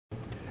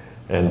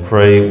and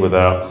pray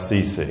without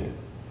ceasing.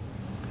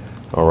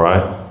 All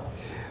right.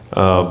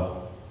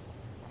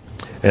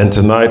 And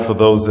tonight, for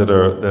those that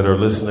are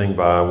listening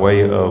by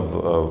way of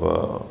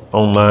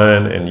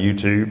online and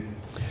YouTube,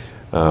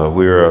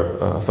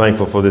 we're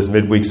thankful for this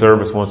midweek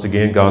service. Once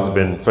again, God's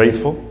been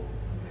faithful,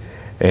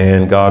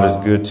 and God is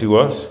good to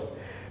us.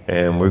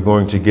 And we're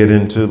going to get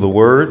into the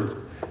Word,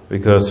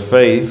 because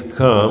faith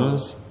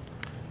comes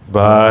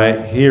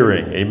by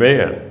hearing.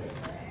 Amen.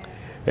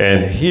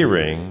 And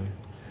hearing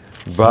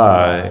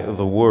by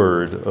the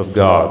Word of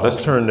God.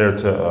 Let's turn there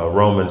to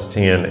Romans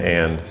 10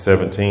 and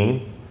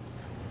 17.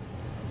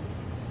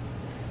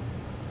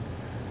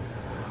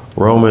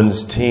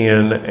 Romans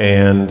 10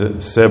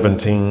 and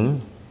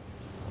 17.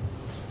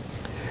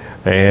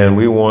 And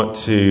we want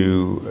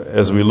to,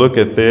 as we look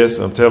at this,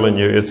 I'm telling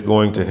you, it's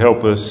going to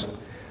help us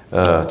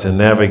to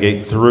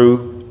navigate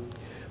through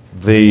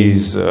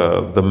these,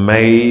 the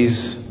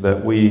maze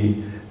that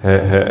we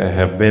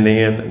have been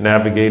in,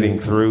 navigating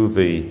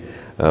through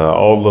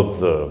all of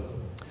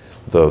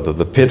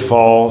the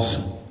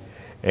pitfalls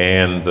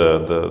and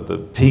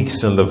the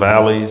peaks and the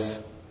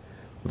valleys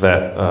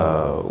that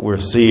we're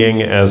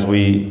seeing as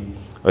we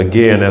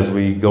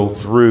go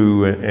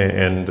through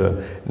and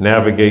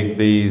navigate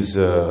these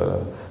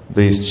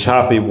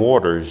choppy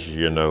waters,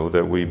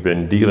 that we've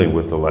been dealing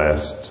with the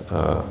last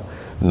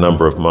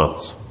number of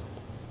months.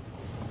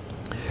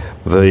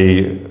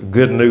 The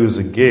good news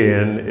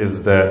again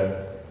is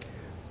that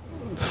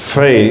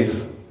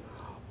faith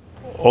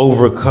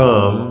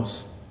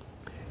overcomes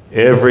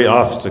every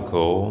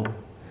obstacle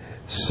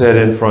set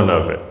in front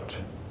of it.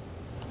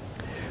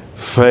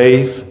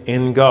 Faith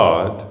in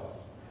God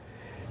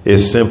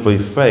is simply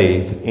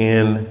faith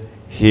in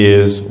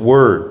His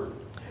Word.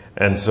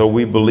 And so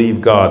we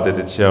believe God that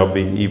it shall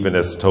be even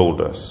as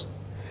told us.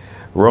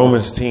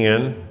 Romans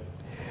 10,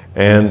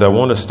 and I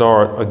want to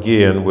start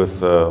again with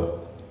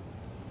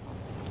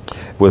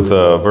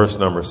verse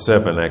number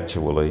 7,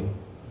 actually.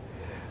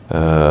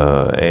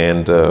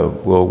 And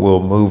we'll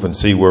move and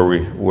see where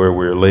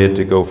we're led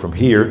to go from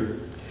here.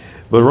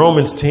 But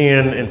Romans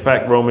 10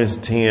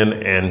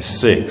 and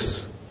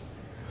 6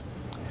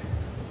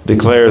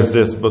 declares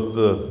this: but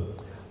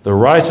the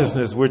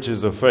righteousness which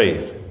is of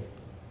faith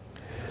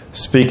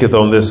speaketh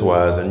on this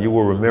wise. And you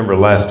will remember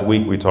last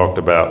week we talked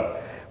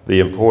about the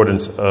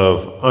importance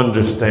of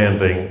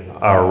understanding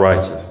our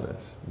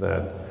righteousness,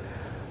 that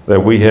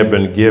we have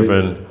been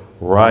given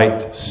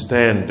right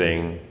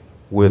standing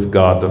with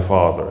God the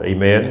Father.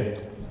 Amen.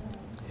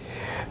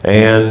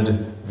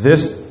 And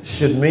this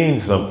should mean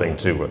something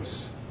to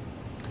us.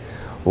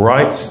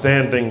 Right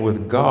standing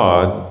with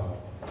God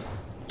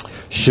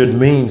should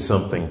mean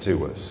something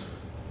to us.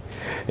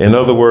 In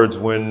other words,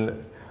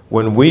 when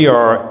we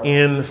are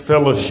in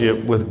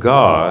fellowship with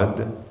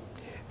God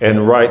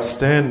and right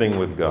standing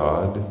with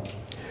God,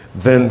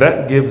 then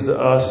that gives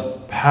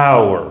us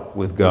power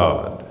with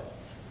God.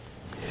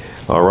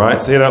 All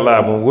right, say it out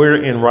loud. When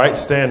we're in right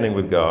standing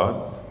with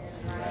God,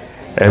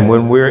 and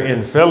when we're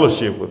in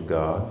fellowship with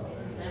God,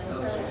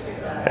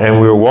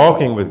 and we're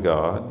walking with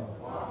God,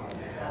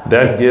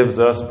 that gives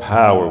us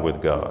power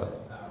with God.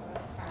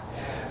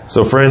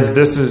 So friends,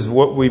 this is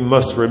what we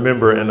must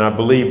remember, and I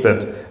believe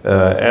that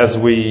as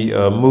we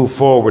move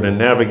forward and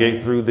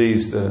navigate through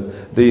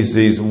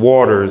these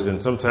waters,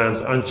 and sometimes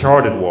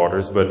uncharted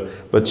waters,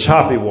 but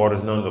choppy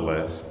waters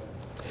nonetheless,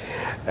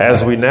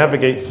 as we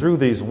navigate through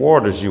these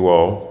waters, you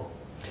all,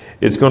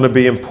 it's going to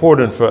be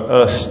important for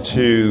us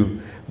to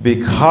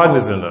be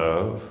cognizant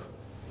of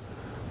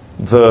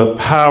the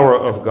power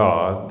of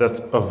God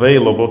that's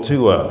available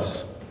to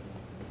us.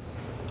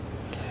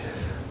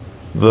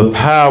 The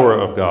power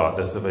of God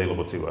that's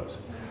available to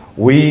us.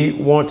 We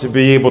want to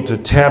be able to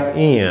tap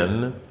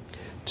in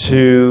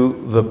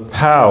to the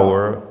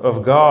power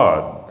of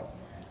God.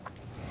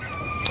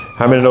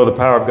 How many know the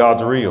power of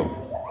God's real?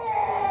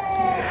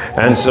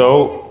 And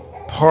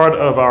so part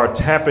of our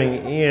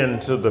tapping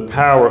into the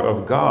power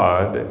of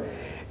God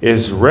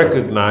is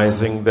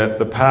recognizing that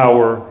the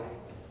power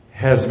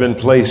has been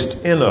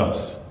placed in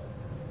us.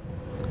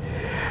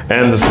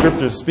 And the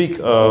scriptures speak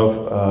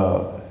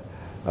of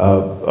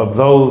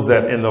those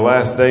that in the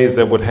last days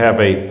that would have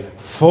a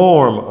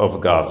form of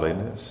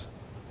godliness,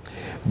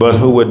 but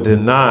who would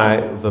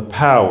deny the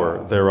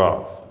power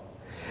thereof.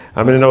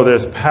 I mean,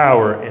 there's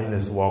power in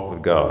this walk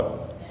with God.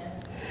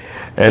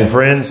 And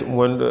friends,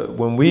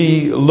 when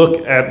we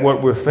look at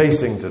what we're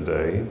facing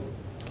today,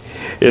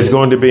 it's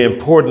going to be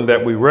important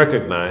that we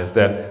recognize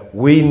that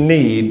we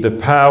need the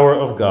power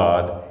of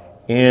God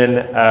in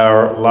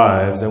our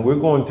lives. And we're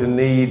going to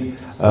need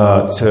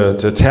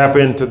to tap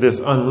into this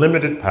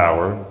unlimited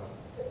power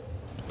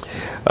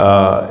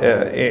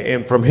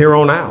and from here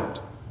on out.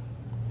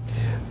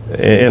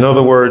 In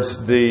other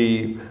words,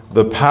 the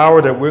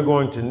power that we're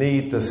going to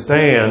need to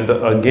stand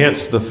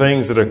against the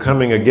things that are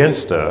coming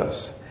against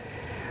us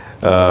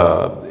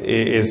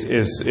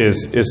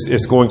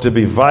is going to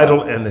be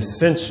vital and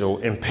essential,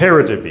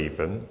 imperative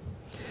even,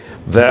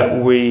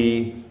 that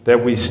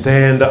we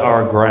stand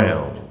our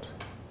ground,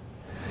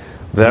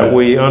 that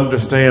we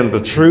understand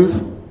the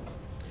truth,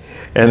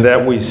 and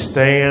that we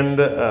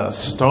stand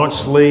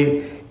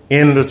staunchly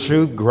in the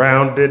truth,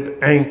 grounded,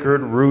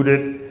 anchored,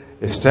 rooted,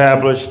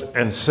 established,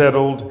 and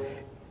settled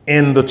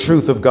in the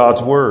truth of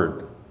God's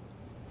word.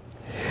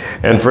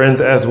 And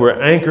friends, as we're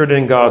anchored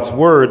in God's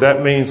word,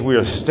 that means we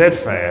are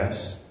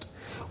steadfast,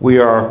 we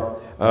are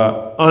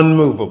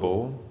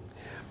unmovable,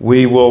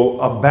 we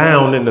will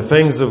abound in the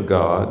things of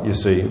God, you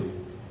see,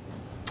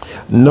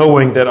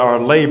 knowing that our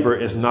labor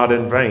is not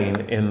in vain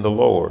in the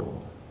Lord.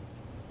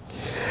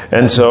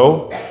 And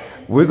so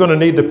we're going to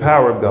need the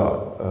power of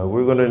God.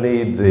 We're going to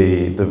need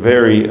the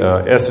very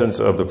essence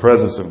of the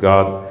presence of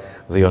God,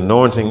 the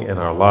anointing in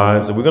our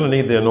lives. And we're going to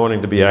need the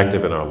anointing to be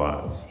active in our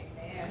lives.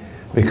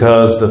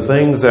 Because the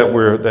things that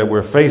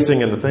we're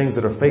facing and the things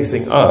that are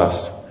facing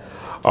us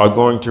are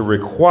going to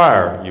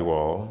require you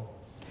all,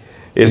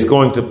 is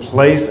going to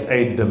place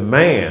a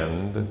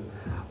demand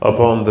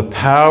upon the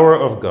power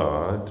of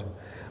God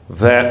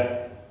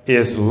that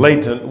is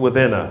latent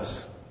within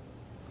us.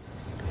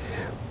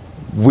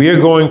 We are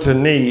going to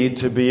need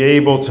to be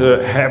able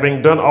to,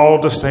 having done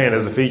all to stand,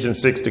 as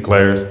Ephesians 6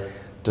 declares,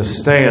 to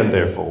stand,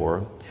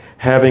 therefore,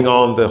 having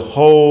on the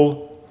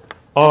whole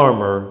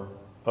armor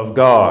of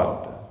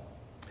God.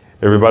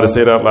 Everybody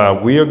say it out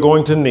loud. We are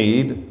going to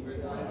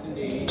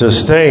need to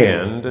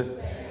stand,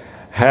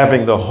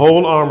 having the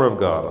whole armor of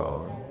God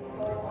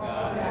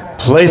on,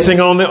 placing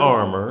on the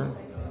armor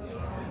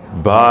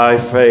by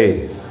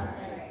faith.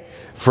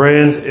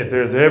 Friends, if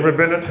there's ever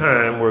been a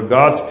time where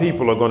God's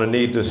people are going to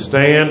need to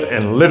stand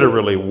and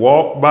literally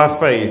walk by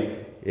faith,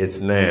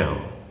 it's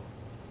now.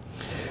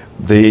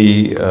 With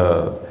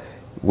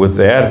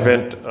the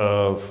advent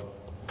of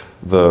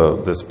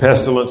this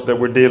pestilence that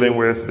we're dealing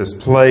with, this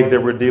plague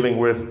that we're dealing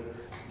with,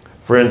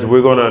 friends,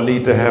 we're going to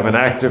need to have an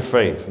active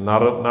faith,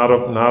 not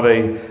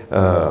a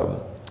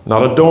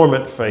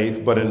dormant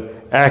faith, but an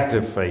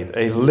active faith,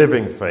 a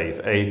living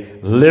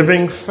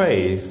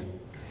faith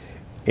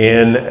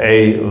in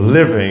a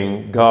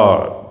living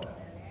God.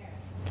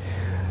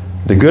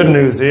 The good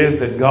news is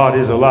that God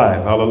is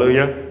alive.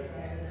 Hallelujah.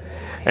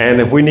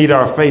 And if we need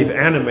our faith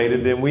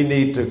animated, then we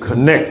need to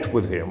connect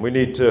with him. We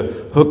need to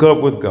hook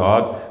up with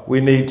God. We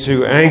need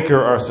to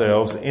anchor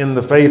ourselves in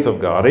the faith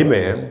of God.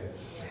 Amen.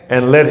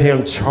 And let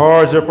him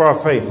charge up our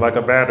faith like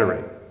a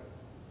battery.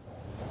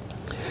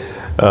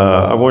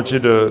 I want you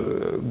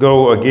to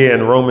go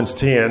again, Romans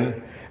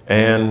 10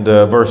 and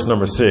verse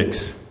number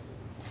 6.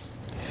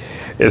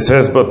 It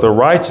says, but the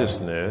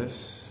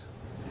righteousness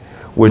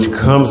which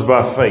comes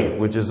by faith,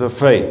 which is of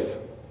faith,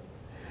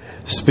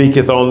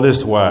 speaketh on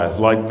this wise,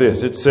 like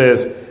this. It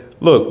says,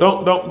 look,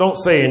 don't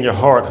say in your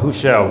heart, who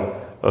shall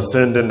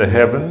ascend into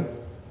heaven?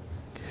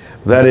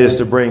 That is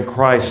to bring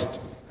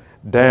Christ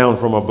down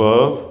from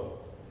above.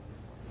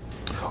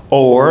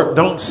 Or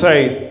don't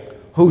say,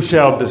 who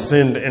shall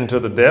descend into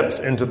the depths,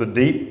 into the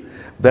deep?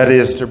 That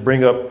is to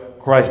bring up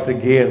Christ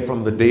again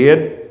from the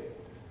dead.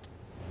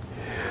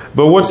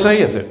 But what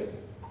saith it?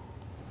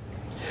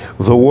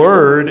 The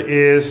word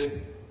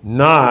is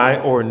nigh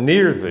or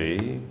near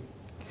thee,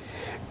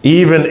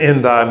 even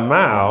in thy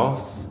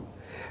mouth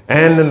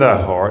and in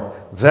thy heart.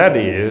 That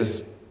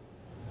is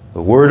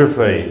the word of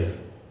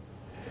faith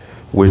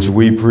which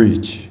we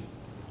preach.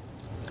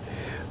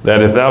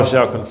 That if thou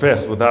shalt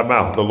confess with thy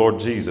mouth the Lord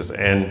Jesus,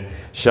 and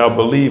shalt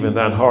believe in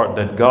thine heart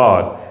that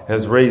God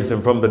has raised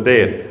him from the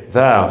dead,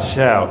 thou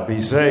shalt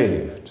be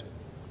saved.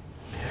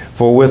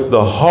 For with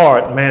the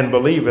heart man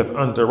believeth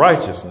unto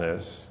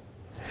righteousness,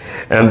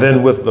 and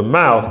then with the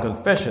mouth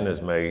confession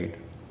is made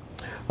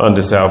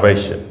unto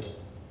salvation.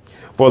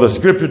 For the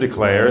scripture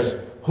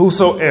declares,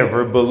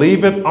 whosoever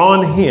believeth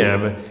on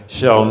him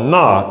shall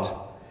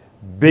not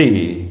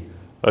be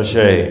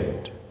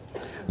ashamed.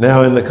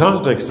 Now, in the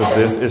context of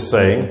this is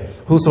saying,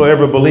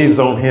 whosoever believes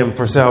on him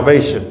for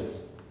salvation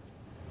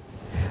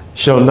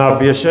shall not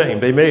be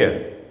ashamed.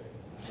 Amen.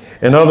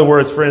 In other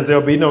words, friends,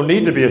 there'll be no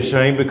need to be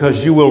ashamed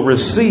because you will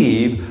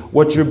receive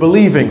what you're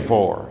believing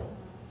for.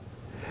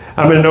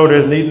 I mean, no,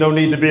 there's no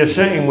need to be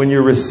ashamed when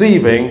you're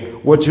receiving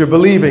what you're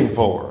believing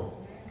for.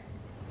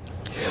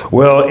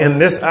 Well, in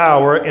this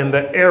hour, in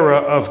the era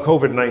of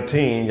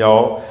COVID-19,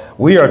 y'all,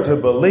 we are to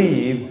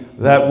believe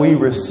that we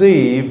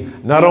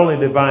receive not only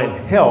divine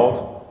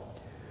health,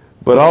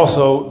 but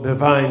also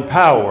divine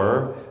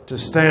power to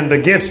stand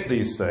against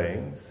these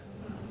things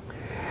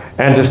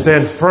and to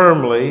stand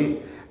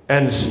firmly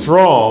and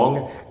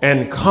strong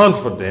and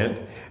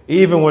confident,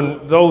 even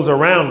when those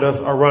around us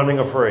are running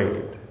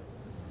afraid.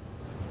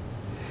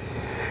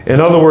 In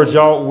other words,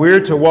 y'all, we're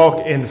to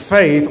walk in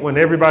faith when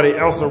everybody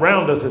else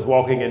around us is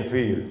walking in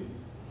fear.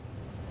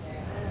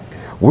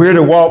 We're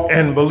to walk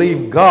and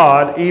believe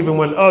God even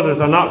when others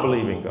are not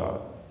believing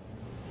God.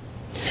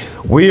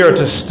 We are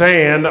to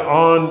stand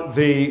on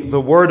the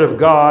word of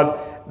God,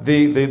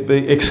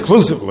 the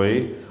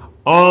exclusively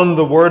on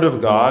the word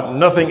of God,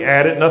 nothing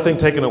added, nothing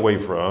taken away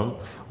from.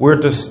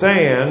 We're to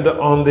stand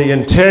on the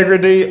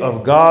integrity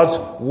of God's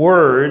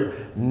word,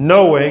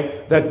 knowing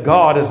that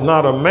God is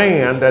not a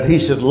man that he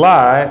should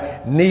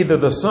lie, neither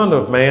the Son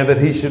of Man that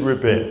he should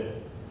repent.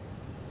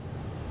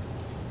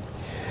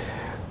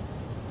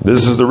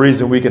 This is the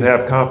reason we can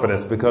have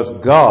confidence, because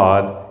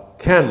God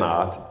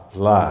cannot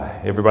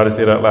lie. Everybody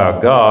say it out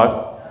loud.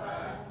 God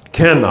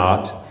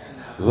cannot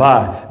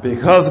lie.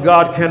 Because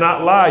God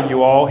cannot lie,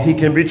 you all, he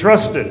can be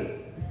trusted.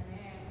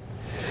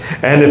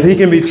 And if he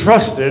can be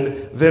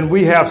trusted, then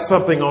we have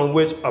something on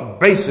which, a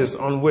basis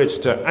on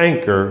which to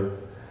anchor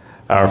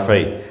our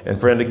faith. And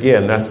friend,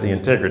 again, that's the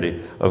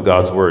integrity of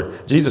God's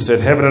word. Jesus said,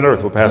 heaven and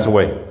earth will pass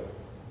away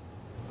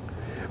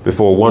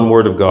before one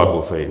word of God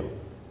will fail.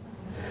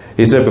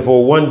 He said,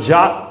 before one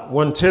jot,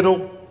 one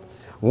tittle,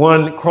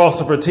 one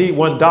cross of a T,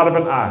 one dot of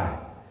an I,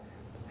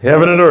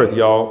 heaven and earth,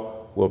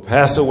 y'all, will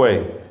pass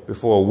away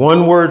before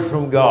one word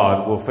from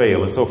God will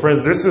fail. And so,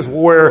 friends, this is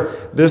where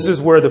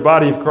the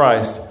body of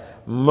Christ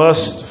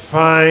must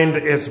find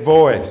its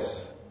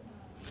voice.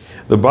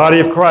 The body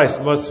of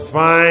Christ must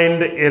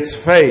find its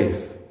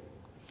faith.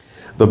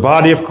 The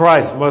body of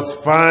Christ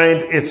must find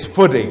its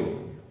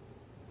footing,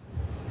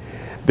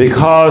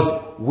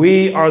 because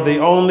we are the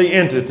only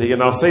entity,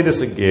 and I'll say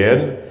this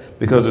again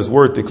because it's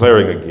worth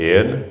declaring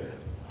again.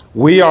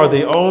 We are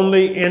the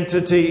only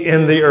entity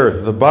in the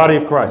earth, the body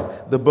of Christ,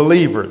 the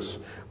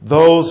believers,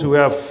 those who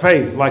have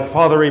faith like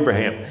Father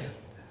Abraham.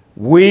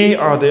 We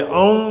are the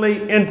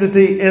only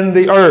entity in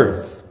the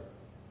earth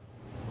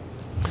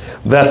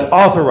that's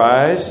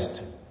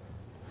authorized,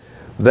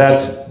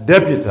 that's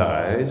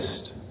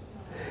deputized,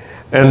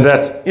 and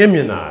that's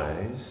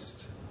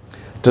immunized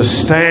to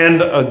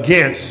stand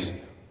against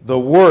the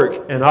work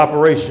and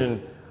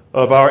operation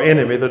of our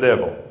enemy, the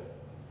devil.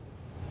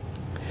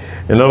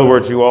 In other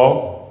words, you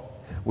all,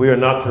 we are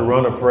not to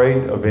run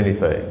afraid of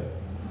anything.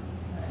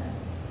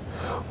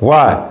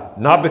 Why?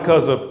 Not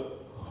because of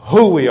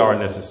who we are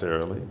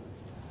necessarily,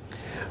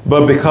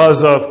 but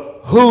because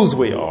of whose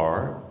we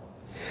are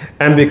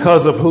and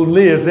because of who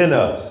lives in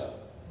us.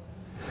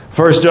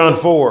 1 John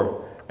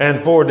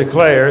 4:4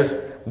 declares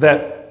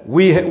that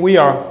we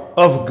are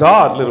of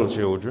God, little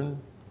children,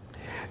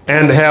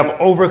 and have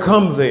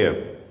overcome them.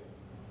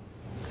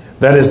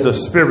 That is the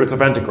spirits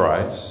of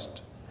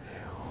Antichrist.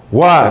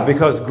 Why?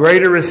 Because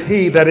greater is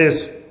he that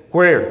is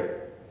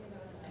where?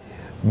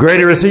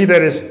 Greater is he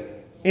that is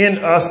in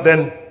us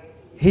than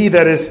he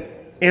that is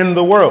in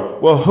the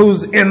world. Well,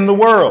 who's in the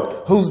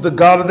world? Who's the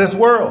god of this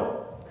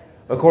world?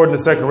 According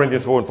to 2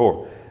 Corinthians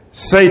 4:4.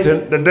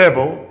 Satan, the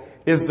devil,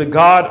 is the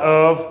god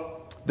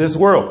of this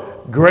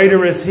world.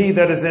 Greater is he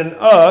that is in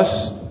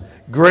us.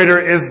 Greater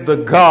is the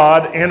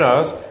God in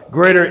us.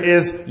 Greater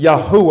is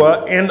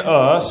Yahuwah in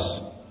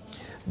us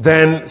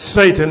than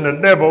Satan, the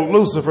devil,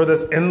 Lucifer,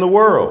 that's in the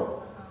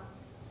world.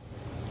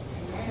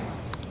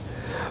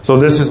 So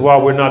this is why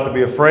we're not to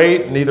be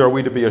afraid. Neither are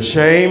we to be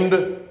ashamed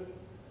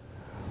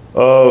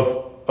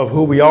of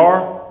who we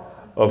are,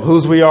 of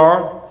whose we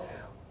are.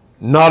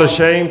 Not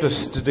ashamed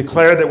to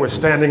declare that we're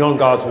standing on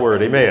God's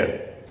word.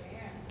 Amen.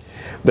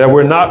 That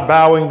we're not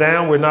bowing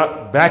down. We're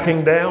not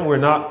backing down. We're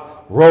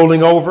not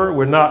rolling over.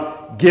 We're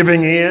not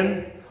giving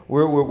in.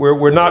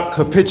 We're not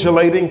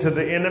capitulating to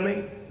the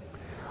enemy.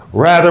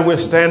 Rather, we're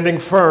standing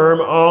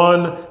firm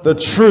on the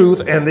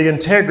truth and the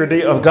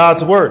integrity of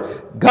God's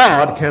word.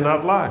 God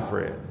cannot lie,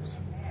 friends.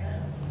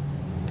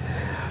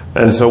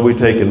 And so we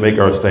take and make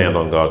our stand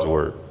on God's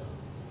word.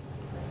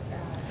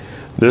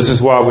 This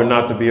is why we're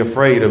not to be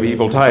afraid of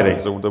evil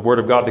tidings. The word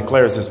of God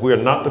declares this. We are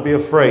not to be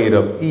afraid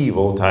of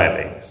evil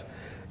tidings.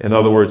 In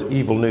other words,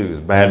 evil news,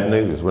 bad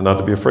news. We're not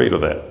to be afraid of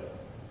that.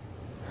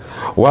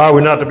 Why are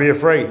we not to be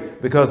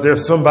afraid? Because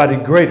there's somebody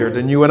greater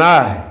than you and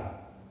I.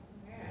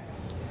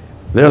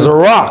 There's a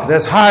rock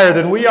that's higher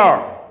than we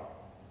are.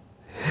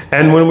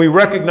 And when we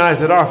recognize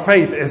that our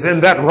faith is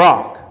in that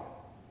rock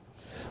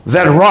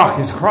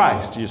is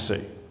Christ, you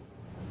see.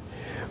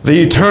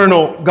 The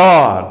eternal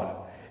God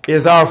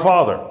is our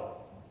Father.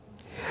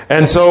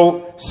 And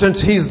so,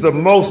 since he's the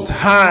most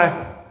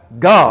high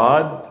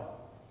God,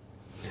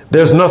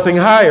 there's nothing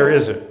higher,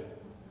 is it?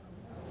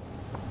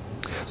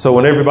 So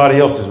when everybody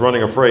else is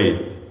running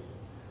afraid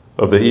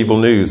of the evil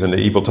news and the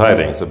evil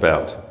tidings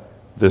about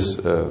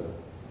this,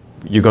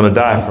 you're going to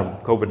die from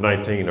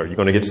COVID-19, or you're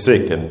going to get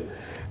sick,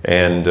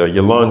 and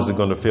your lungs are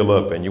going to fill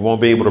up, and you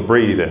won't be able to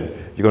breathe, and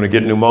you're going to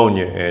get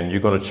pneumonia, and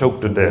you're going to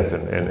choke to death,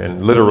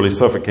 and literally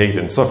suffocate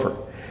and suffer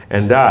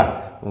and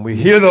die. When we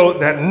hear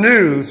that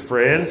news,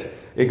 friends,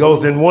 it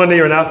goes in one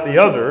ear and out the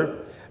other,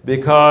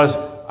 because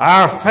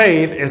our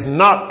faith is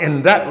not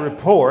in that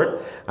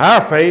report.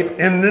 Our faith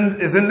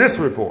is in this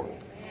report.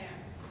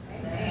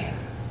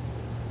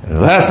 And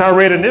last I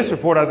read in this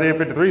report, Isaiah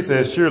 53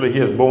 says, surely he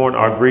has borne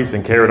our griefs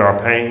and carried our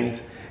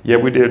pains.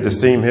 Yet we did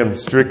esteem him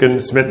stricken,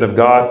 smitten of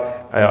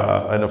God,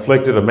 and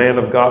afflicted, a man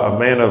of God, a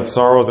man of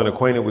sorrows and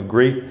acquainted with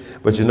grief.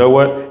 But you know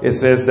what? It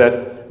says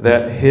that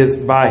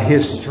by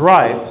his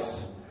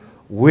stripes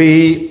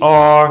we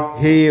are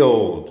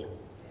healed.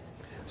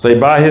 Say,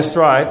 by his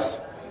stripes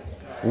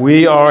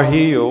we are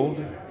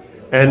healed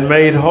and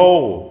made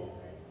whole.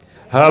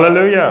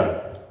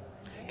 Hallelujah.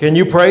 Can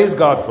you praise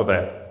God for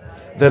that?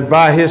 That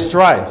by his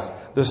stripes,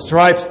 the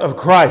stripes of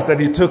Christ that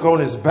he took on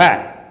his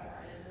back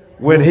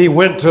when he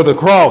went to the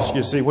cross,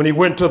 you see, when he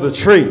went to the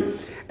tree,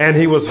 and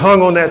he was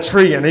hung on that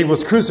tree, and he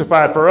was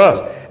crucified for us,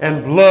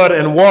 and blood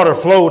and water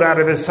flowed out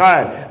of his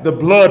side, the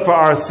blood for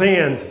our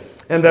sins,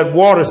 and that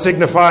water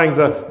signifying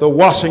the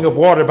washing of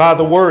water by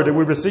the word that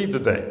we received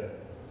today.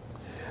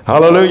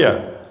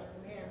 Hallelujah.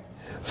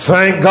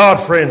 Thank God,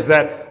 friends,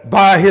 that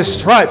by his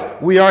stripes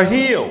we are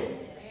healed.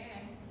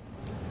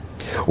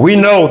 We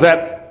know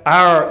that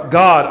our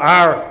God,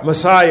 our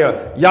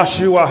Messiah,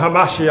 Yeshua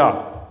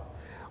HaMashiach,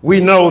 we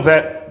know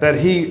that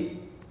he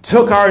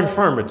took our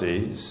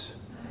infirmities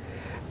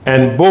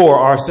and bore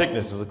our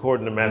sicknesses,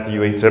 according to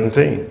Matthew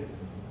 8:17.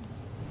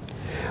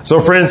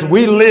 So, friends,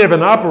 we live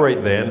and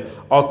operate then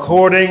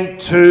according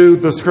to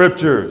the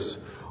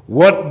scriptures.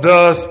 What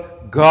does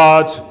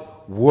God's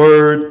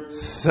word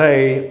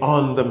say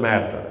on the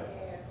matter?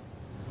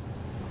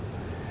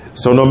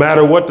 So no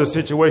matter what the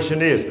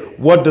situation is,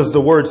 what does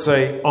the word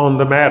say on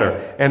the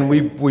matter? And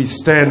we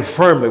stand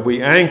firmly.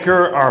 We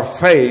anchor our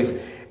faith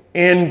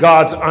in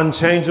God's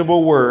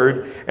unchangeable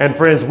word. And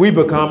friends, we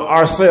become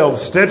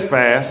ourselves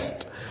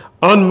steadfast,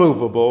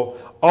 unmovable,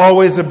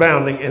 always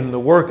abounding in the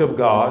work of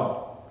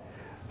God.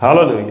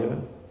 Hallelujah.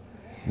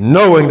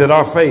 Knowing that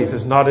our faith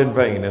is not in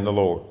vain in the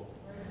Lord.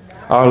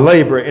 Our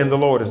labor in the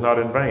Lord is not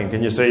in vain.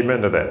 Can you say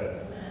amen to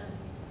that?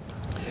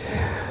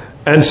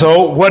 And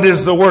so what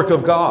is the work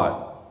of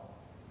God?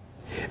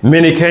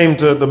 Many came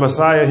to the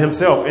Messiah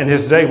himself in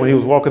his day when he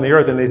was walking the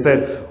earth, and they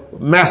said,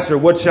 Master,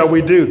 what shall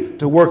we do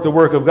to work the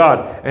work of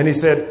God? And he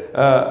said,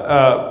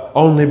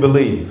 only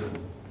believe.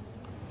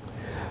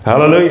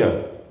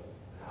 Hallelujah.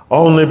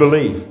 Only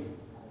believe,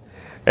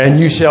 and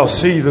you shall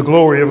see the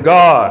glory of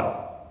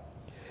God.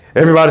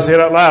 Everybody say it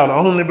out loud.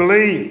 Only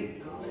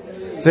believe.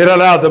 Say it out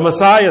loud. The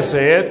Messiah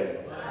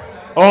said,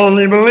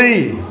 only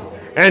believe,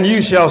 and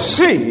you shall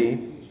see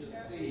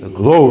the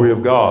glory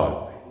of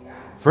God.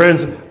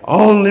 Friends,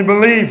 only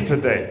believe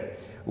today.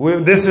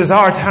 This is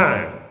our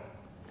time.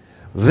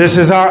 This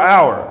is our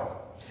hour.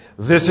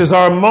 This is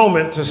our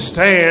moment to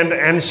stand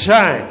and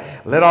shine.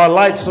 Let our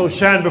light so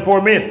shine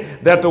before men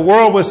that the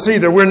world will see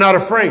that we're not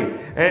afraid.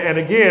 And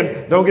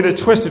again, don't get it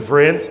twisted,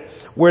 friends.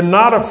 We're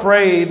not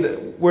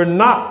afraid. We're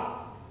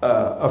not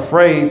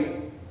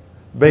afraid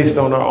based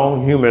on our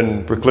own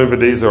human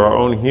proclivities or our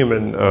own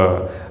human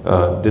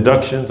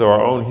deductions or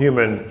our own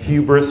human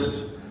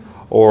hubris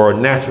or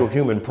natural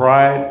human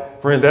pride.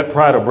 Friend, that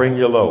pride will bring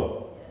you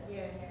low.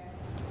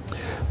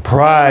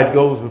 Pride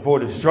goes before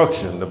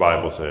destruction, the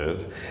Bible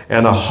says,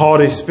 and a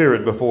haughty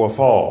spirit before a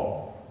fall.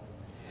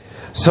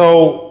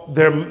 So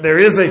there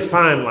is a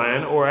fine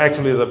line, or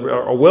actually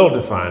a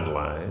well-defined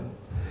line,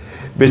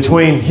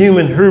 between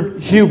human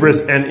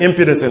hubris and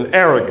impudence and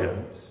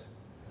arrogance,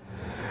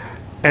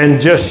 and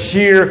just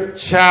sheer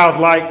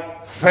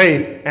childlike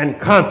faith and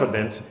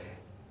confidence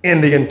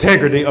in the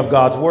integrity of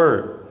God's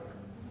word.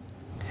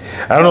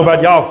 I don't know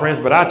about y'all, friends,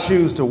 but I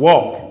choose to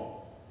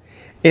walk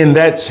in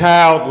that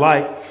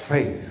childlike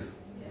faith.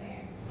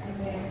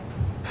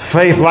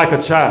 Faith like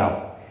a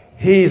child.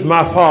 He's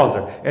my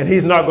father, and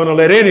he's not going to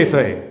let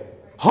anything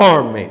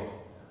harm me.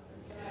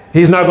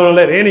 He's not going to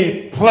let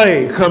any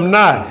plague come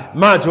nigh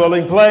my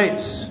dwelling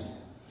place.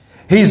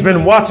 He's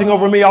been watching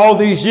over me all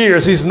these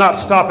years. He's not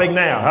stopping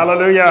now.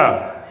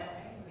 Hallelujah.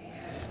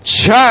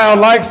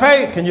 Childlike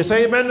faith. Can you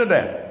say amen to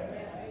that?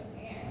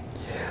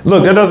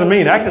 Look, that doesn't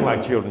mean acting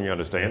like children, you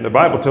understand. The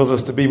Bible tells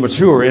us to be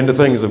mature in the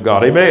things of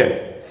God.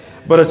 Amen.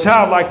 But a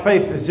childlike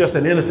faith is just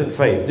an innocent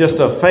faith, just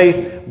a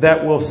faith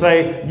that will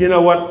say, you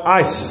know what,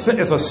 it's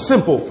a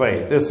simple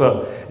faith.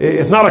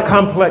 It's not a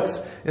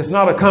complex, it's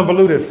not a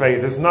convoluted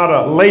faith. It's not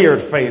a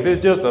layered faith.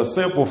 It's just a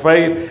simple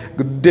faith.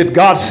 Did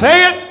God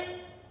say it?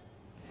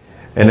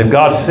 And if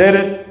God said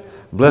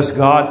it, bless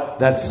God,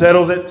 that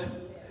settles it.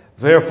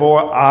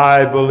 Therefore,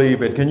 I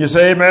believe it. Can you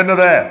say amen to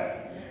that?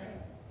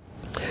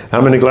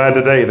 How many glad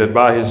today that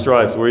by his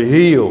stripes we're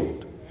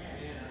healed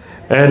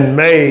and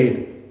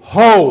made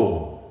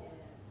whole?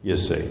 You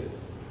see.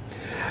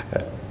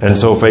 And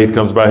so faith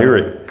comes by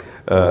hearing.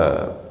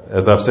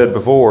 As I've said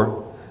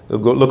before,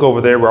 look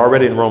over there. We're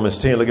already in Romans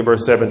 10. Look at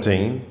verse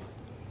 17.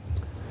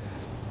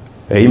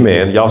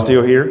 Amen. Y'all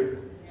still here?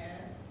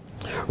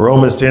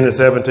 Romans 10 and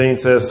 17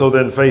 says, so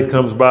then faith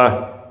comes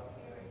by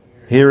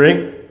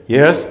hearing.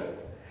 Yes.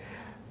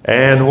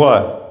 And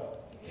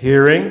what?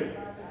 Hearing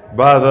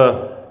by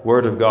the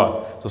word of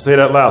God. So say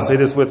that loud. Say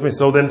this with me.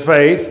 So then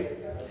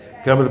faith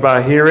cometh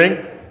by hearing,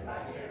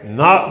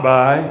 not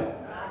by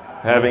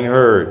having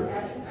heard.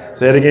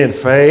 Say it again.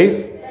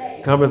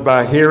 Faith cometh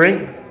by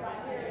hearing,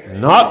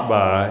 not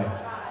by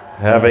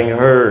having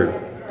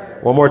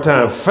heard. One more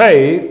time.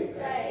 Faith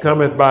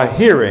cometh by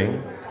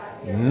hearing,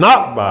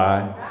 not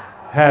by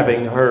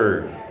having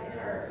heard.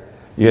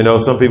 You know,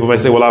 some people may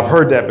say, well, I've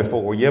heard that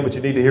before. Well, yeah, but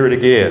you need to hear it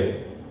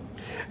again.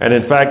 And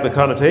in fact, the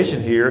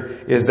connotation here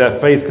is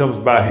that faith comes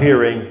by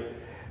hearing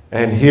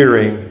and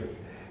hearing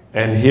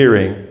and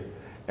hearing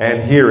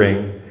and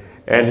hearing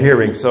and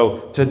hearing.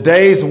 So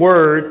today's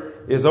word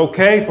is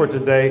okay for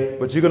today,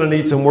 but you're going to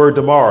need some word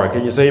tomorrow.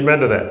 Can you say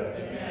amen to that?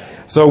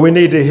 Amen. So we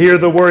need to hear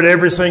the word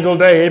every single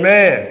day.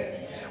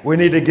 Amen. We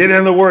need to get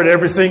in the word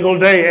every single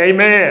day.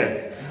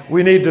 Amen.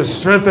 We need to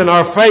strengthen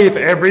our faith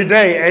every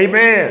day.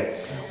 Amen.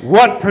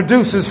 What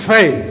produces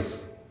faith?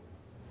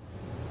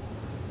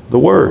 The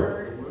Word.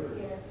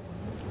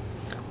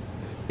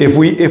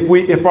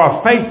 If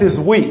our faith is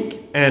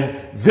weak and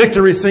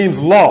victory seems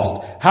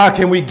lost, how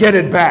can we get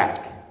it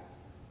back?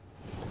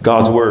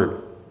 God's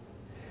Word.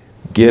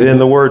 Get in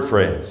the Word,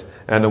 friends,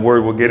 and the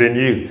Word will get in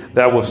you.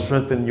 That will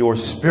strengthen your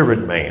spirit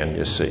man,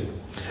 you see.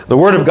 The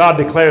Word of God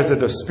declares that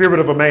the spirit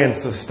of a man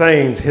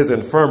sustains his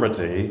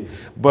infirmity,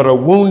 but a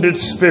wounded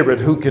spirit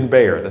who can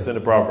bear? That's in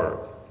the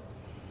Proverbs.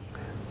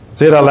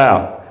 Say it out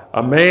loud.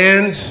 A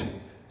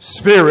man's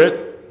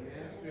spirit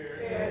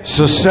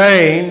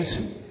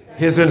sustains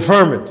his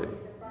infirmity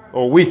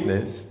or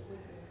weakness,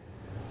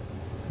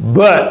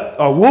 but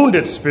a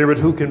wounded spirit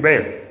who can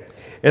bear it?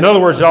 In other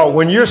words, y'all,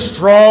 when you're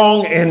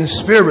strong in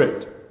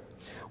spirit,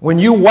 when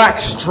you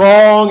wax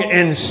strong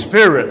in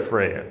spirit,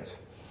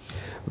 friends,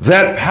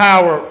 that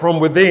power from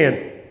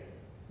within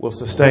will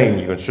sustain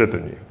you and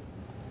strengthen you.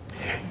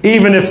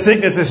 Even if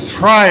sickness is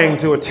trying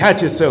to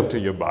attach itself to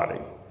your body,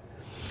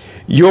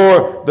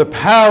 the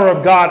power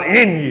of God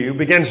in you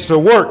begins to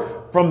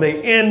work from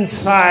the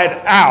inside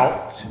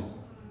out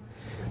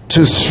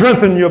to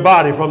strengthen your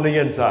body from the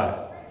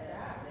inside.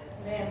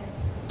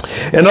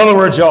 In other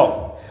words,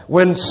 y'all,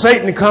 when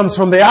Satan comes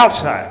from the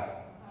outside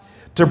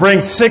to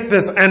bring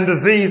sickness and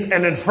disease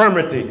and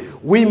infirmity,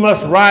 we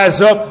must rise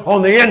up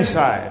on the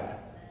inside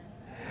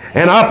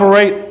and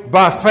operate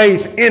by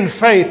faith, in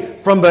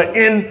faith, from the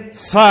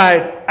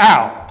inside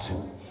out.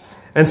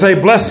 And say,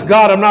 bless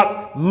God, I'm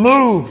not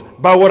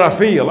moved by what I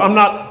feel. I'm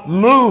not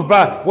moved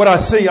by what I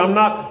see. I'm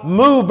not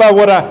moved by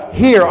what I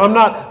hear. I'm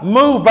not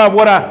moved by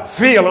what I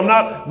feel. I'm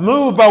not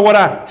moved by what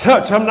I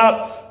touch. I'm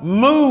not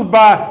moved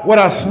by what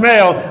I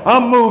smell.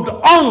 I'm moved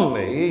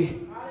only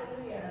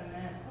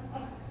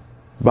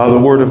by the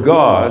Word of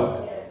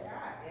God.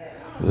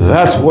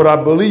 That's what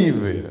I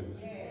believe in.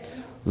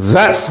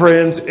 That,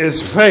 friends,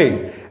 is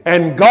faith.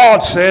 And God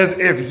says,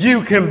 if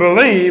you can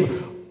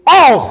believe,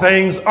 all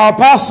things are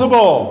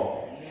possible.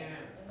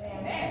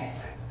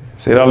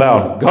 Say it out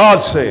loud. God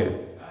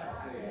said,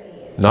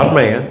 not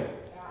man.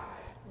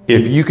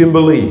 If you can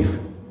believe,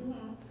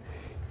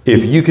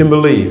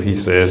 he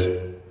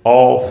says,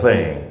 all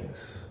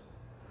things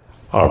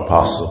are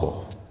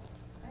possible.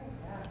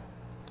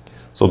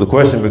 So the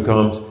question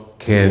becomes,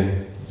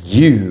 can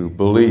you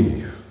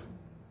believe?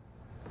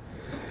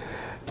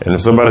 And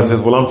if somebody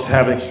says, well, I'm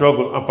having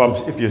struggle,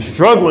 if you're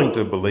struggling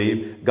to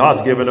believe,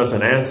 God's given us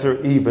an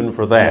answer even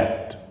for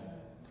that.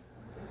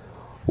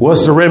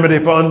 What's the remedy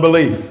for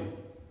unbelief?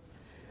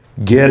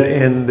 Get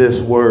in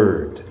this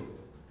Word.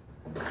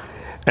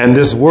 And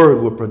this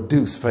Word will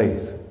produce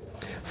faith.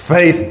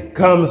 Faith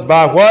comes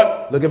by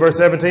what? Look at verse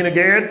 17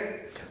 again.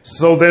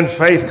 So then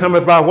faith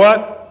cometh by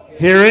what?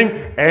 Hearing,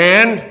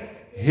 and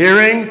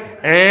hearing,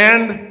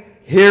 and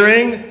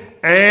hearing,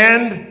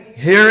 and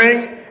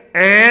hearing,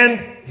 and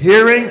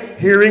hearing.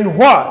 Hearing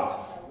what?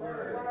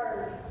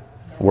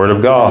 Word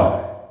of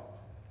God.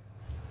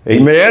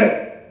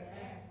 Amen.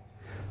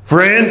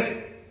 Friends,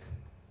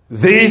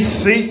 these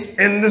seats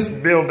in this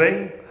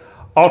building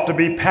ought to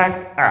be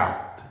packed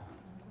out,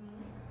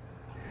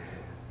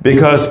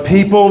 because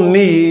people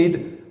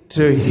need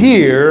to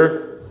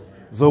hear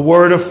the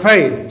word of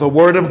faith, the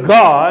Word of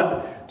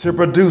God, to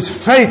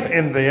produce faith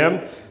in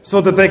them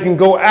so that they can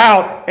go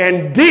out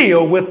and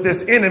deal with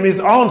this enemy's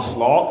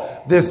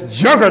onslaught, this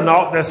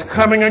juggernaut that's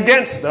coming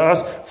against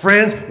us.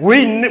 Friends,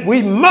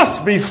 we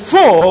must be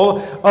full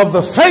of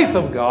the faith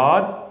of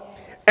God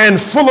and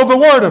full of the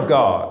Word of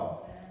God.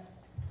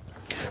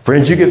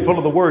 Friends, you get full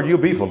of the Word, you'll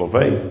be full of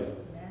faith,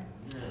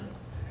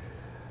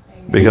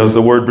 because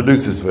the Word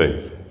produces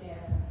faith.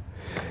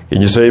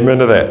 Can you say amen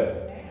to that?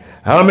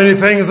 How many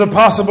things are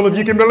possible if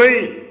you can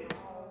believe?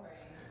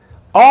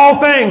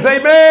 All things,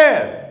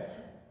 amen.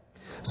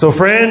 So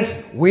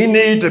friends, we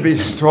need to be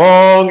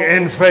strong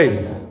in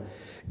faith,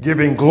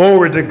 giving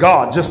glory to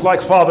God, just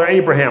like Father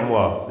Abraham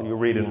was. And you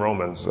read in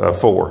Romans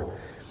 4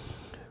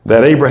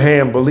 that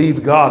Abraham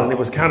believed God and it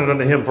was counted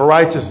unto him for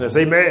righteousness.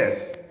 Amen.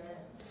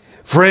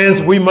 Friends,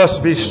 we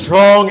must be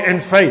strong in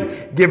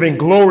faith, giving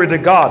glory to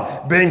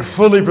God, being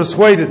fully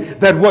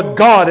persuaded that what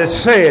God has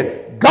said,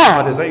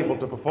 God is able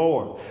to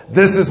perform.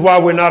 This is why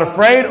we're not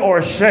afraid or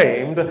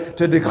ashamed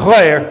to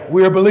declare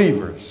we're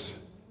believers.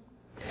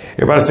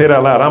 Everybody say it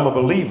out loud. I'm a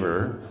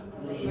believer.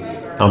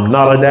 I'm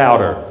not a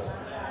doubter.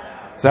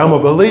 Say, I'm a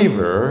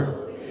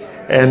believer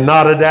and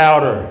not a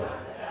doubter.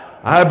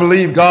 I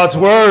believe God's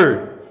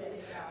word.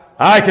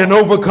 I can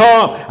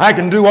overcome. I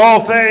can do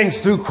all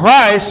things through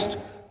Christ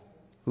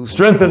who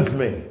strengthens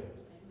me.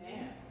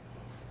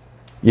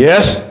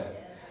 Yes,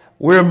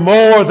 we're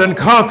more than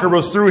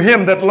conquerors through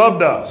him that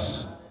loved us.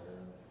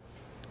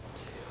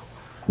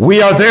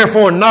 We are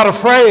therefore not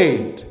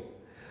afraid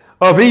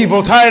of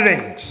evil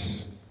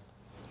tidings.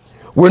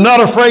 We're not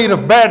afraid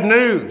of bad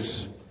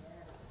news.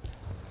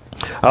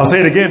 I'll say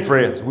it again,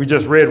 friends. We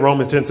just read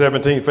Romans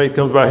 10:17. Faith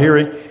comes by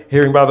hearing,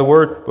 hearing by the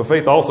word, but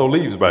faith also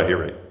leaves by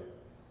hearing.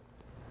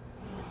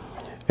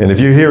 And if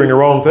you're hearing the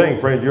wrong thing,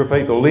 friends, your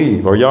faith will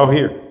leave. Are y'all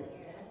here?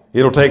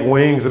 It'll take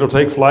wings, it'll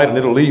take flight, and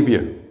it'll leave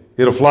you.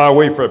 It'll fly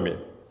away from you.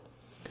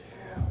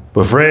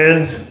 But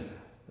friends,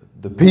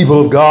 the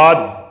people of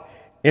God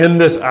in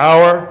this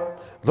hour,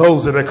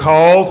 those that are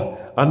called,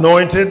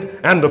 anointed,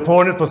 and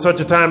appointed for such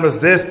a time as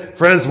this,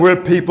 friends, we're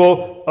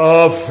people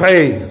of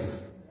faith.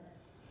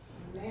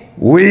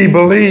 We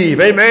believe.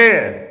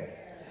 Amen.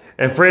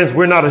 And friends,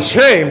 we're not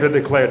ashamed to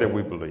declare that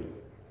we believe.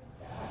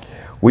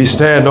 We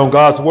stand on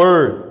God's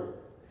word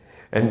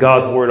and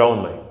God's word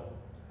only.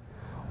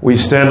 We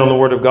stand on the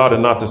word of God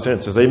and not the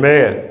senses.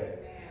 Amen.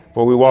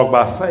 For we walk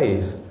by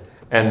faith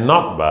and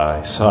not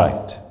by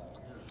sight.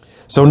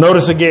 So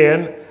notice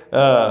again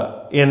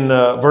in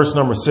verse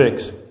number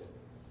 6,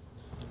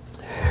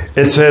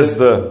 it says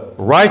the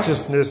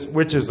righteousness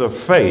which is of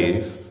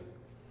faith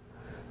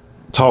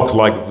talks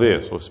like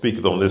this, or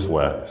speaketh on this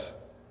wise.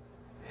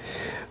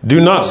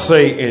 Do not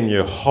say in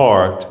your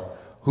heart,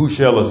 who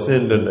shall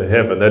ascend into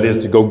heaven? That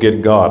is to go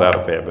get God out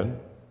of heaven.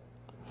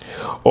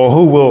 Or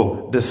who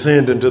will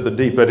descend into the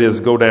deep? That is,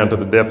 go down to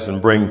the depths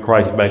and bring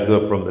Christ back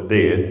up from the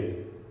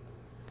dead.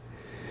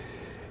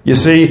 You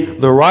see,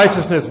 the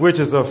righteousness which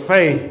is of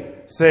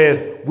faith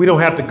says we don't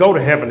have to go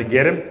to heaven to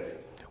get him.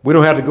 We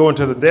don't have to go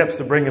into the depths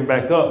to bring him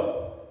back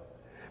up.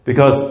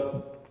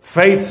 Because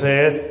faith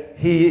says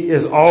he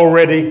is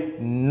already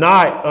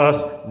nigh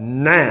us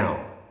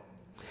now.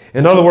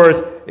 In other words,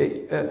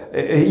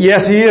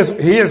 yes, he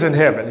is in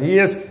heaven.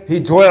 He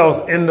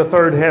dwells in the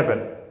third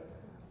heaven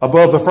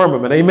above the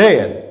firmament.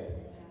 Amen.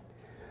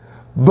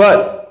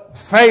 But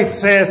faith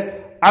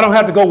says, I don't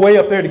have to go way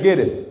up there to get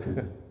it.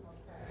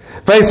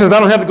 Faith says, I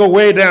don't have to go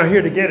way down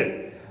here to get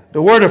it.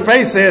 The word of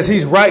faith says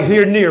he's right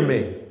here near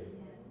me.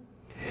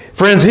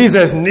 Friends, he's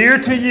as near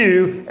to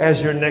you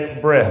as your next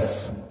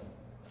breath.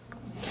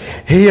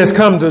 He has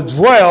come to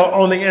dwell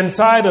on the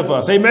inside of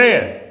us.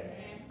 Amen.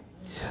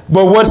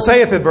 But what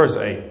saith it, verse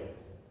 8?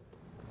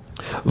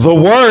 The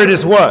word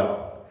is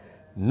what?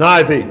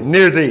 Nigh thee,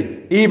 near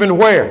thee, even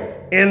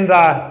where? In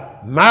thy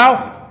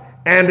mouth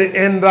and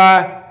in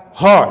thy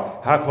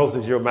heart. How close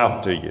is your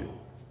mouth to you?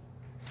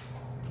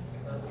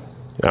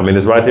 I mean,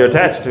 it's right there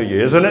attached to you,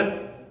 isn't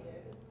it?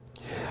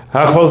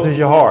 How close is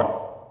your heart?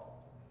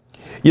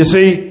 You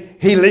see,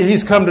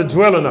 he's come to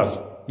dwell in us.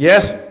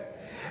 Yes?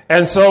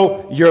 And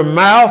so your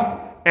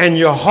mouth and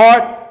your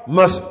heart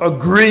must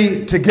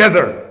agree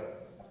together.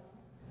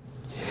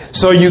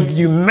 So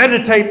you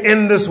meditate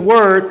in this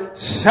word,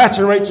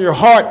 saturate your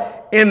heart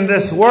in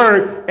this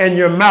word, and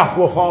your mouth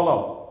will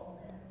follow.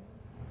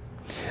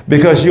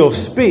 Because you'll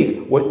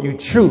speak what you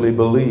truly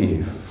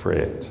believe,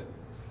 friends.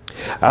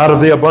 Out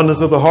of the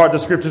abundance of the heart, the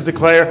scriptures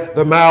declare,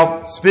 the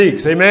mouth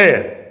speaks.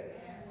 Amen.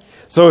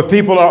 So if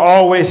people are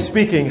always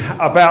speaking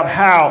about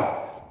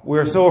how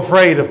we're so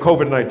afraid of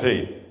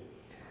COVID-19,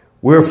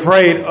 we're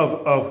afraid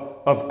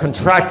of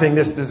contracting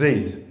this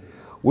disease.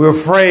 We're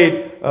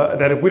afraid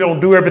that if we don't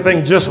do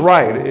everything just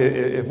right,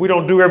 if we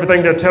don't do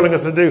everything they're telling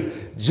us to do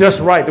just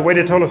right, the way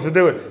they told us to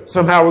do it,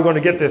 somehow we're going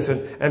to get this.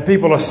 And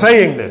people are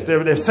saying this.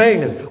 They're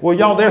saying this. Well,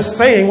 y'all, they're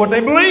saying what they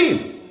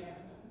believe.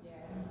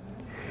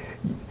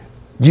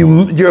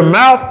 Your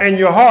mouth and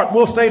your heart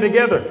will stay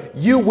together.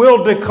 You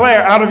will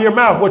declare out of your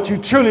mouth what you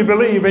truly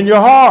believe in your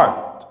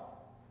heart.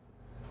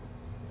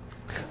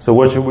 So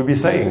what should we be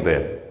saying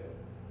then?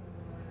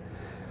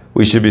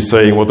 We should be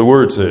saying what the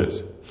word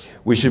says.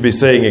 We should be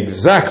saying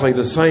exactly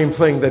the same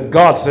thing that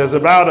God says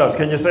about us.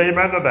 Can you say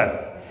amen to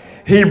that?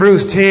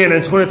 Hebrews 10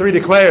 and 23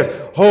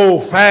 declares,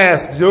 hold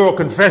fast your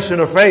confession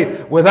of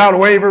faith without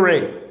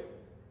wavering.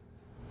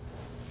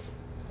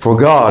 For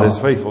God is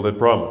faithful that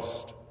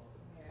promised.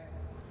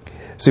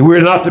 See,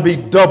 we're not to be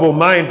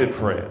double-minded,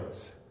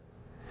 friends.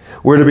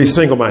 We're to be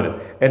single-minded.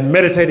 And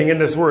meditating in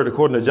this word,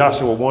 according to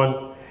Joshua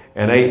 1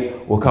 and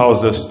 8, will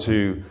cause us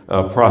to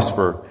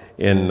prosper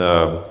in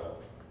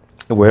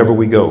wherever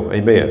we go.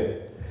 Amen.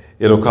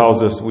 It'll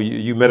cause us,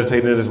 you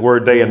meditate in his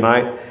word day and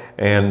night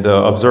and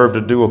observe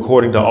to do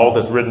according to all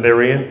that's written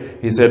therein.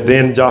 He said,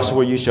 then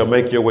Joshua, you shall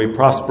make your way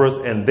prosperous.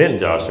 And then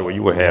Joshua,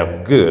 you will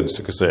have good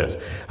success.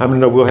 How many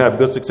know we'll have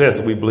good success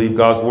if we believe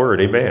God's word?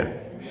 Amen.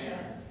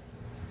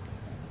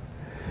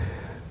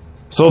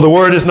 So the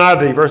word is nigh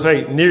thee, verse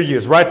 8, near you.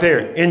 It's right there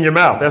in your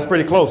mouth. That's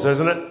pretty close,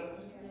 isn't it?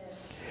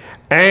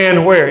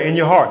 And where? In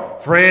your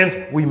heart. Friends,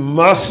 we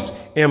must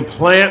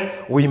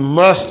implant, we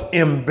must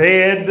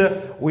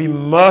embed, we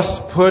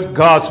must put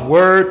God's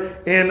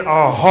word in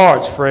our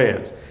hearts,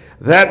 friends.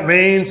 That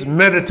means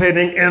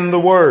meditating in the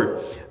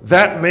word.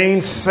 That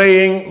means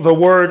saying the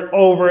word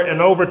over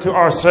and over to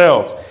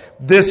ourselves.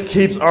 This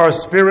keeps our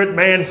spirit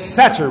man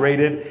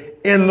saturated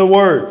in the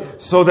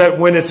word, so that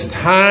when it's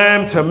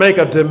time to make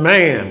a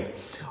demand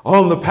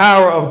on the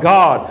power of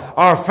God,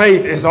 our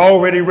faith is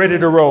already ready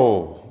to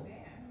roll.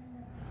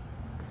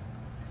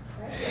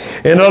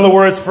 In other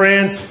words,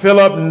 friends, fill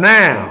up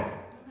now.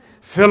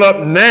 Fill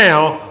up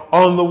now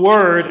on the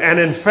word and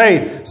in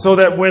faith, so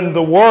that when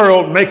the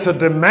world makes a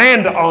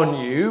demand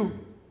on you,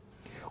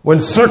 when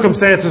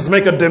circumstances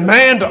make a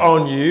demand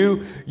on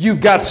you,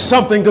 you've got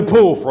something to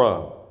pull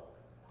from.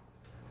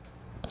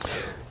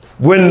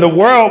 When the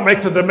world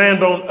makes a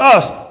demand on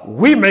us,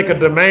 we make a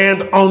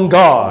demand on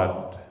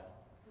God,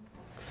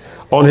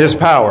 on his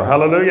power.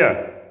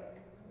 Hallelujah.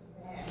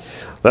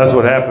 That's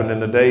what happened in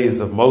the days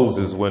of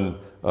Moses when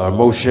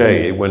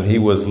Moshe, when he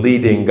was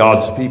leading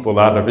God's people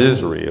out of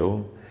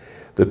Israel.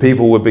 The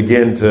people would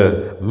begin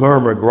to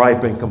murmur,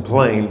 gripe, and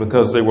complain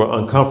because they were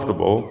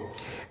uncomfortable.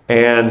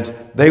 And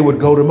they would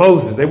go to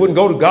Moses. They wouldn't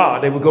go to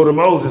God. They would go to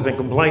Moses and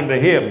complain to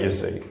him, you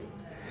see.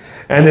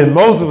 And then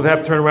Moses would have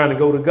to turn around and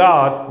go to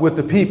God with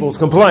the people's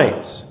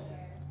complaints.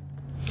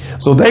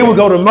 So they would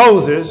go to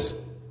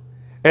Moses,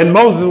 and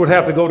Moses would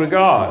have to go to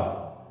God.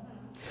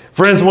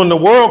 Friends, when the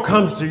world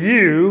comes to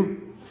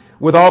you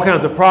with all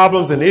kinds of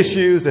problems and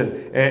issues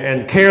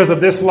and cares of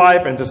this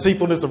life and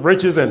deceitfulness of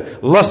riches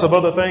and lust of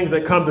other things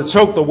that come to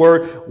choke the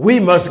word,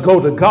 we must go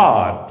to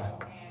God.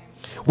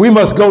 We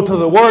must go to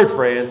the word,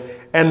 friends,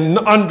 and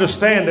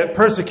understand that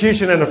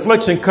persecution and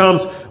affliction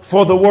comes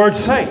for the word's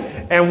sake.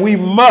 And we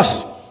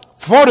must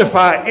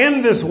fortify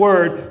in this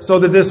word so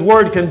that this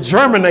word can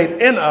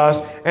germinate in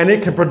us and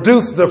it can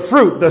produce the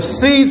fruit. The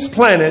seeds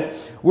planted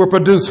will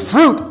produce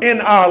fruit in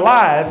our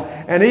lives,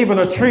 and even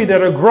a tree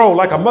that'll grow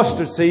like a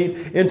mustard seed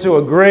into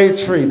a great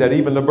tree that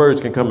even the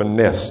birds can come and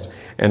nest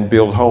and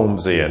build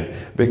homes in,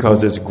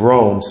 because it's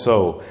grown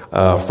so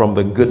from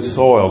the good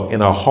soil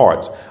in our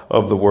hearts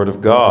of the word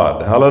of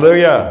God.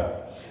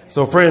 Hallelujah.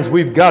 So friends,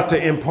 we've got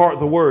to impart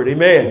the word.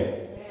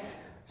 Amen.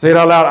 Say it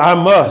out loud. I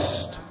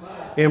must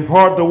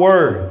impart the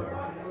word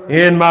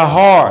in my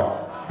heart.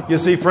 You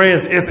see,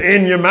 friends, it's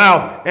in your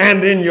mouth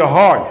and in your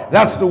heart.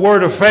 That's the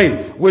word of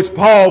faith, which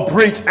Paul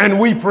preached and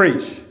we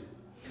preach.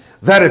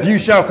 That if you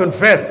shall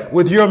confess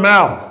with your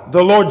mouth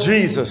the Lord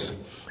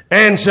Jesus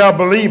and shall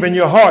believe in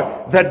your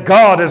heart that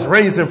God has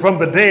raised him from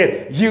the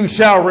dead, you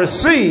shall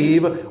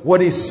receive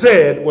what he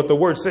said, what the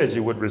word says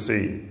you would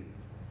receive.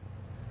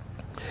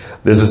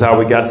 This is how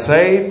we got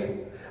saved.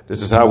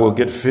 This is how we'll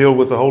get filled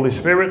with the Holy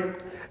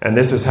Spirit. And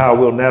this is how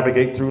we'll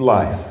navigate through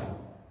life.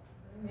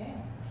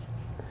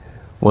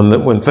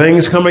 When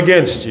things come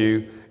against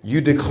you,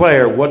 you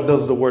declare, what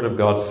does the word of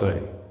God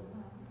say?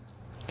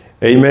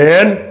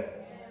 Amen.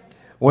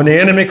 When the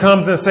enemy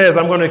comes and says,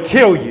 I'm going to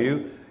kill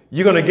you,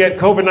 you're going to get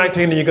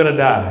COVID-19 and you're going to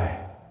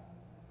die.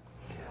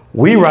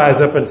 We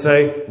rise up and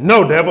say,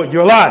 no, devil,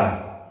 you're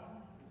lying.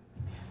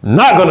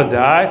 Not going to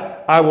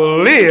die. I will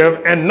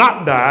live and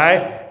not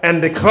die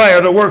and declare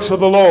the works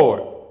of the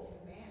Lord.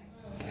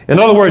 In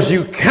other words,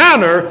 you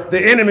counter the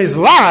enemy's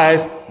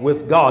lies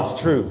with God's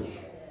truth.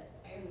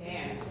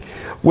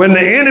 When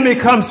the enemy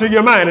comes to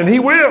your mind, and he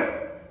will,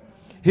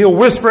 he'll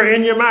whisper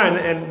in your mind,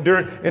 and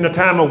in a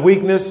time of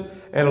weakness,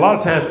 and a lot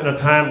of times in a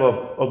time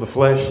of the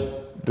flesh.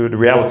 The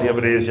reality of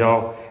it is,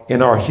 y'all,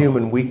 in our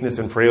human weakness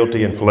and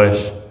frailty and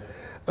flesh,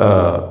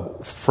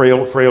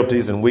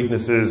 frailties and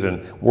weaknesses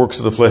and works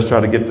of the flesh try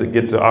to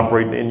get to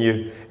operating in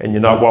you, and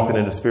you're not walking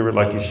in the spirit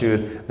like you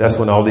should. That's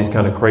when all these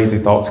kind of crazy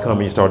thoughts come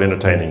and you start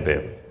entertaining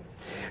them.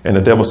 And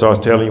the devil starts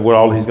telling you what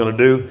all he's going to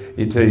do.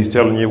 He's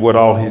telling you what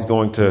all he's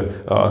going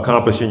to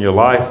accomplish in your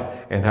life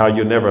and how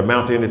you'll never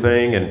amount to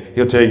anything. And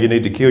he'll tell you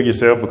need to kill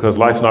yourself because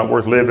life's not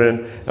worth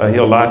living.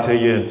 He'll lie to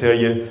you and tell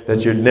you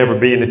that you'll never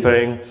be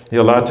anything.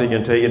 He'll lie to you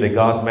and tell you that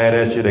God's mad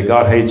at you, that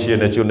God hates you,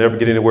 and that you'll never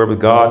get anywhere with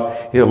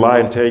God. He'll lie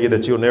and tell you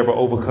that you'll never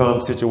overcome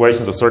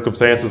situations or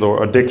circumstances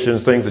or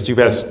addictions, things that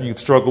you've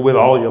struggled with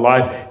all your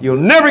life. You'll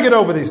never get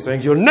over these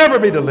things. You'll never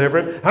be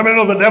delivered. How many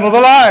know the devil's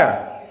a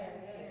liar?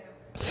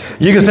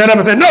 You can stand up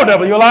and say, no,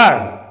 devil, you're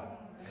lying.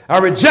 I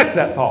reject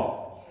that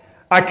thought.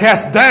 I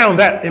cast down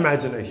that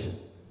imagination.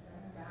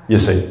 You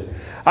see,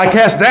 I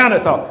cast down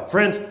that thought.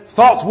 Friends,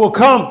 thoughts will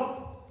come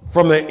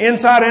from the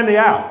inside and the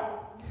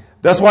out.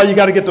 That's why you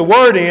got to get the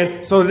word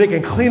in so that it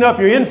can clean up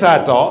your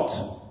inside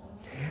thoughts.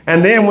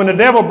 And then when the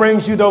devil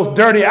brings you those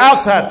dirty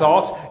outside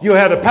thoughts, you'll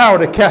have the power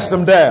to cast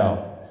them down.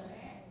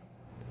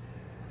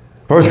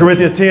 1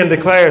 Corinthians 10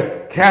 declares,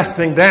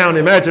 casting down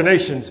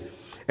imaginations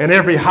and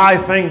every high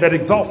thing that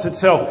exalts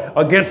itself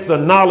against the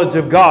knowledge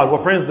of God.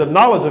 Well, friends, the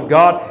knowledge of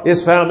God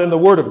is found in the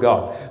Word of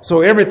God.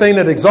 So everything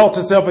that exalts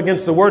itself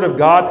against the Word of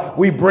God,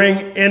 we bring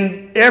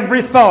in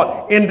every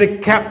thought into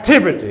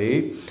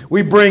captivity.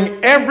 We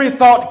bring every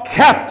thought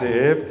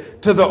captive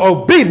to the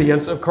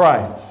obedience of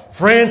Christ.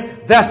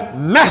 Friends, that's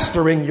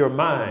mastering your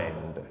mind.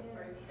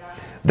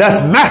 That's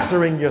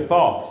mastering your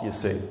thoughts, you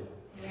see.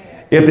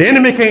 If the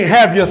enemy can't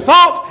have your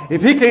thoughts,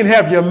 if he can't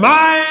have your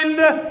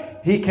mind,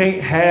 he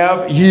can't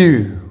have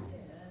you.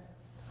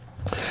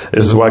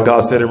 This is why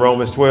God said in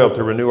Romans 12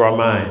 to renew our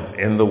minds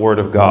in the Word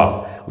of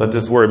God. Let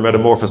this word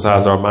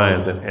metamorphosize our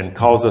minds and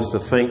cause us to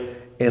think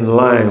in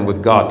line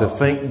with God, to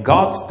think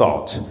God's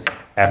thoughts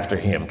after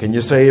him. Can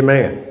you say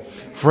amen?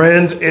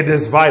 Friends, it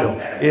is vital.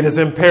 It is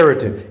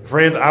imperative.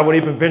 Friends, I would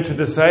even venture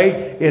to say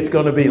it's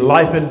going to be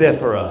life and death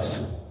for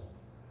us.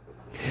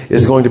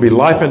 It's going to be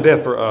life and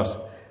death for us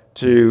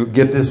to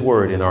get this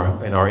word in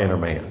our inner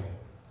man.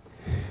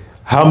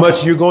 How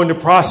much you're going to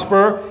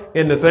prosper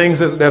in the things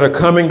that are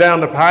coming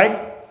down the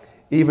pike,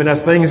 even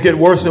as things get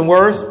worse and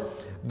worse,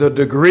 The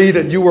degree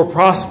that you will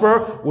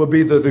prosper will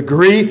be the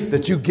degree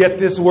that you get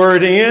this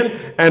word in,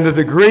 and the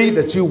degree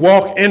that you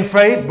walk in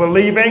faith,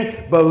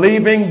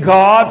 believing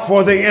God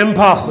for the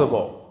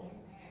impossible.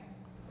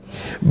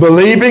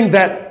 Believing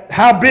that,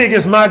 how big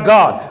is my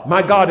God?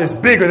 My God is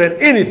bigger than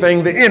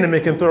anything the enemy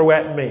can throw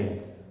at me.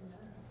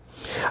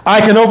 I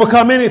can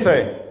overcome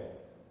anything.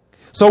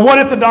 So what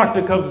if the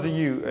doctor comes to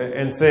you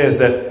and says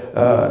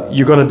that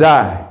you're going to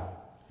die?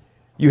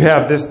 You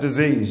have this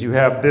disease, you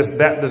have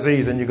that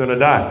disease, and you're going to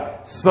die.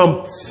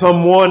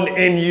 Someone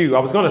in you, I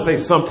was going to say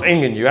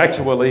something in you,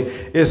 actually,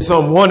 is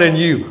someone in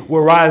you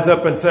will rise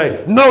up and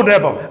say, no,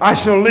 devil, I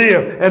shall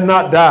live and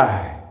not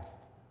die,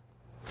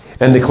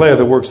 and declare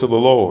the works of the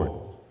Lord.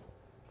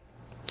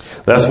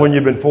 That's when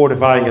you've been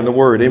fortifying in the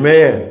word.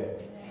 Amen.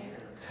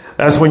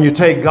 That's when you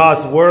take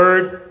God's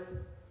word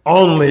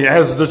only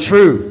as the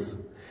truth,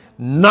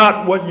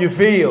 not what you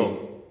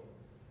feel.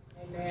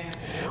 Amen.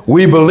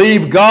 We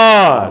believe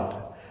God,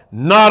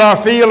 not our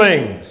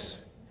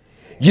feelings.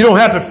 You don't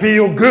have to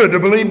feel good to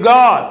believe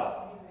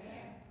God.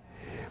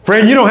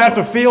 Friend, you don't have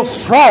to feel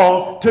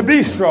strong to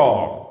be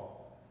strong.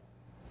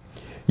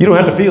 You don't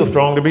have to feel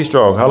strong to be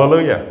strong.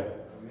 Hallelujah.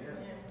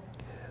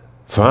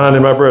 Finally,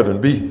 my brethren,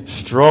 be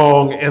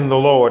strong in the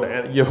Lord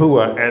and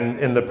Yahuwah and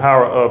in the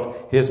power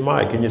of his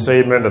might. Can you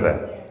say amen to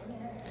that?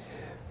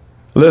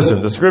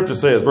 Listen, the scripture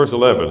says, verse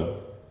 11,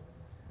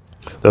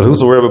 that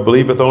whosoever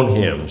believeth on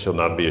him shall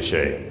not be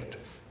ashamed.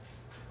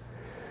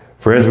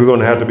 Friends, we're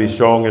going to have to be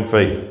strong in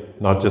faith,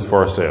 not just for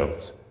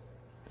ourselves.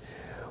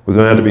 We're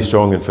going to have to be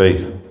strong in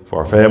faith for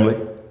our family.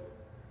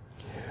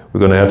 We're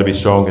going to have to be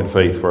strong in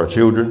faith for our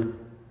children.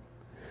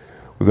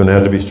 We're going to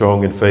have to be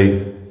strong in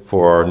faith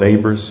for our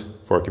neighbors,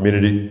 for our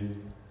community.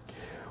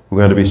 We're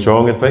going to be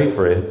strong in faith,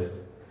 friends,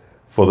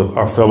 for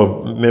our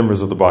fellow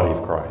members of the body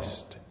of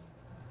Christ.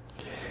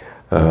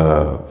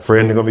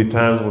 Friend, there are going to be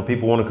times when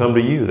people want to come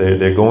to you.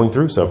 They're going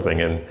through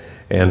something,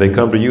 and they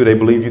come to you. They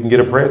believe you can get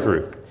a prayer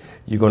through.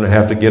 You're going to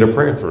have to get a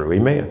prayer through.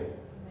 Amen.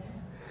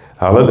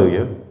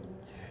 Hallelujah.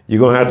 You're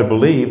going to have to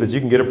believe that you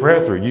can get a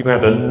prayer through. You're going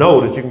to have to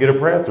know that you can get a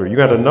prayer through. You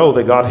got to know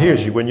that God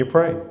hears you when you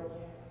pray.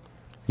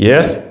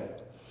 Yes.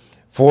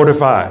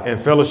 Fortify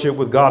and fellowship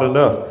with God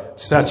enough.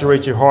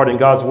 Saturate your heart in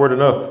God's word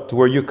enough to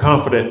where you're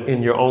confident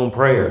in your own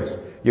prayers.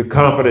 You're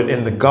confident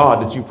in the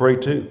God that you pray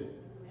to.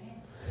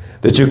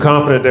 That you're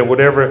confident that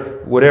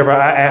whatever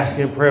I ask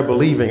in prayer,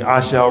 believing,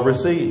 I shall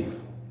receive.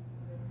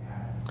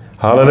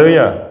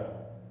 Hallelujah.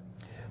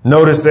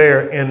 Notice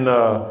there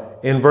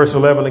in verse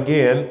 11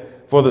 again,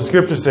 for the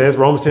scripture says,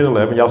 Romans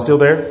 10:11, y'all still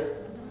there?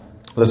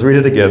 Let's read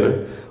it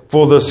together.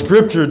 For the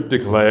scripture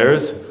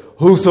declares,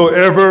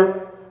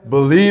 whosoever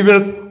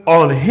believeth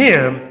on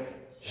him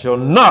shall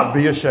not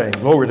be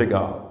ashamed. Glory to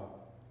God.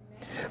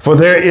 For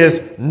there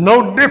is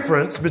no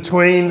difference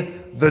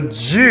between the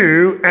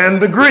Jew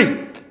and the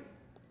Greek.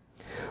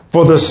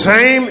 For the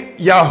same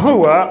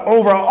Yahuwah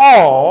over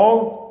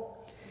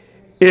all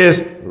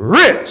is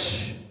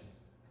rich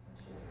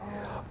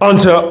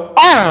unto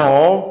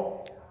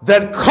all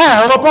that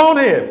call upon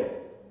him.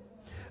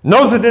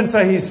 Notice it didn't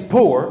say he's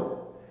poor.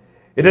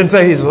 It didn't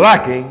say he's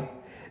lacking.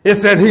 It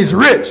said he's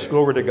rich.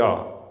 Glory to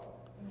God.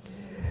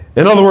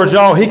 In other words,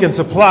 y'all, he can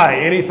supply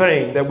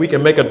anything that we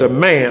can make a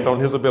demand on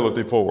his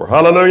ability for.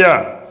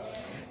 Hallelujah.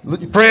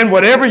 Friend,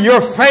 whatever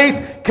your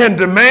faith can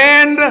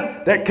demand,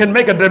 that can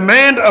make a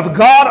demand of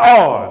God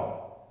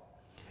on,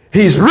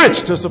 he's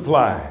rich to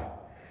supply.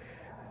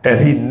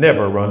 And he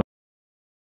never runs